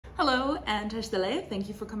Hello and Tashdale, thank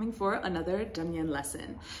you for coming for another Dranyen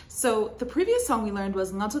lesson. So the previous song we learned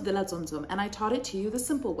was Ngatso Dzom Dzom, and I taught it to you the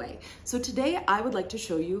simple way. So today I would like to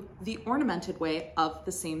show you the ornamented way of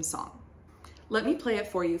the same song. Let me play it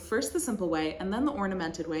for you, first the simple way and then the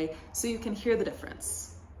ornamented way so you can hear the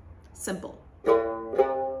difference. Simple.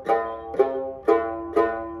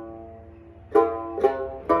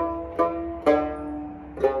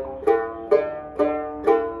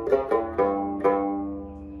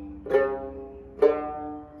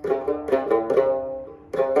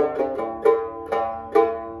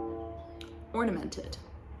 Ornamented.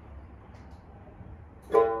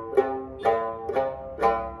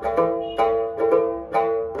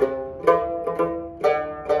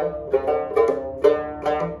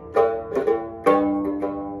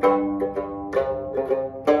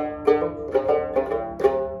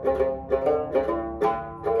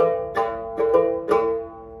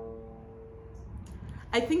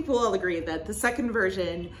 I think we'll all agree that the second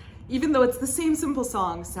version, even though it's the same simple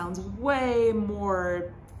song, sounds way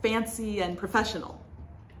more fancy and professional.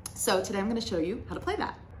 So today I'm going to show you how to play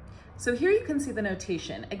that. So here you can see the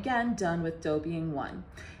notation, again done with do being one.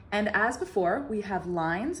 And as before, we have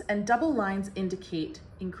lines, and double lines indicate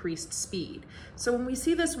increased speed. So when we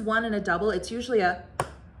see this one in a double, it's usually a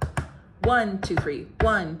 1, 2, 3,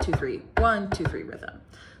 1, 2, 3, 1, 2, 3 rhythm.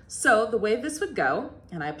 So the way this would go,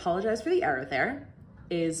 and I apologize for the error there,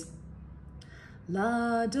 is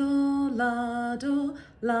la do la do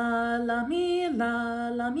la la mi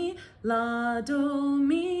la mi la do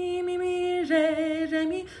mi re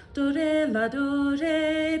mi do re la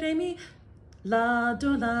re mi la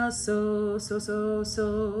do la so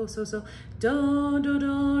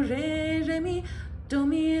do re mi do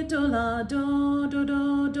mi do la do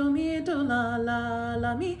mi do la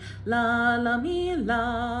mi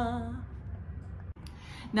la.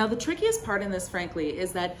 Now the trickiest part in this, frankly,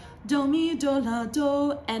 is that do, mi, do, la,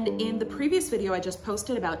 do, and in the previous video I just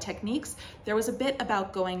posted about techniques, there was a bit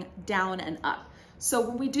about going down and up. So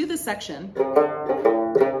when we do this section,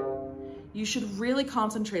 you should really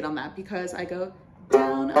concentrate on that because I go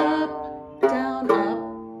down, up, down,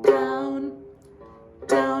 up, down,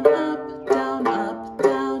 down, up, down, up,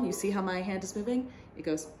 down. You see how my hand is moving? It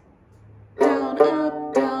goes down,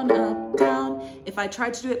 up, down, up, down. If I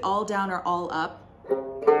tried to do it all down or all up,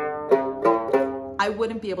 I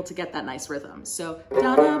wouldn't be able to get that nice rhythm. So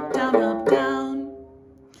down, up, down, up, down.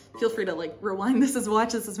 Feel free to like rewind this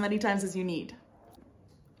watch this as many times as you need.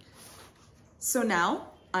 So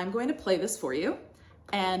now I'm going to play this for you,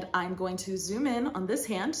 and I'm going to zoom in on this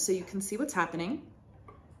hand so you can see what's happening.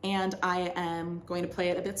 And I am going to play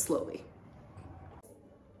it a bit slowly.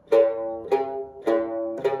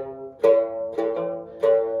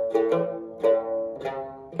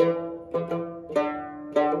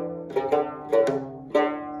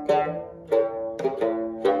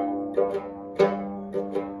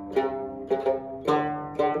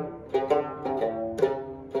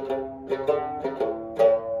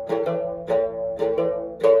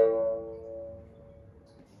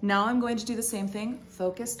 Now I'm going to do the same thing,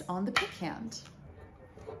 focused on the pick hand.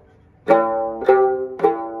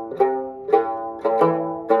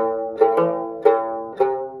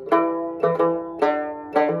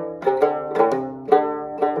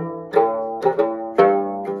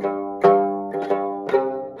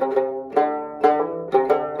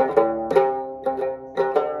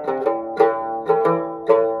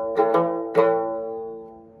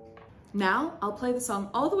 Now I'll play the song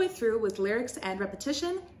all the way through with lyrics and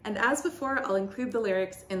repetition, and as before, I'll include the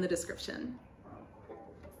lyrics in the description.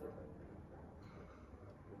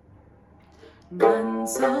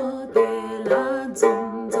 Ngatso de la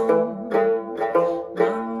dzom dzom,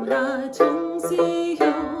 nang la chung si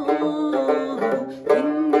yo,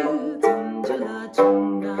 ingu dzom ju la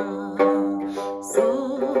chung na, so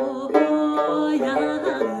ya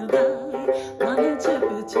ga, mana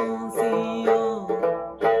chepu chung si yo.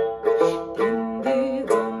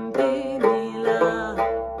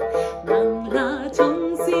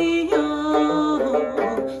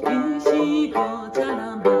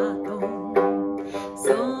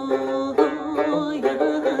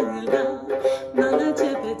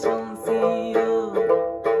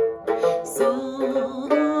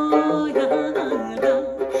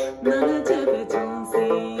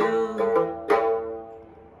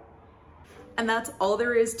 And that's all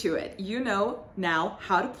there is to it. You know now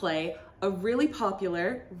how to play a really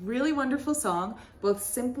popular, really wonderful song, both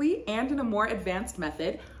simply and in a more advanced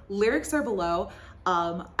method. Lyrics are below.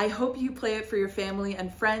 I hope you play it for your family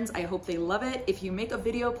and friends. I hope they love it. If you make a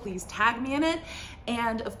video, please tag me in it.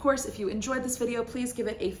 And of course, if you enjoyed this video, please give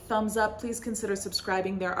it a thumbs up. Please consider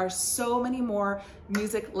subscribing. There are so many more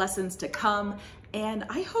music lessons to come. And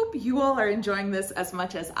I hope you all are enjoying this as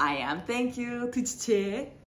much as I am. Thank you.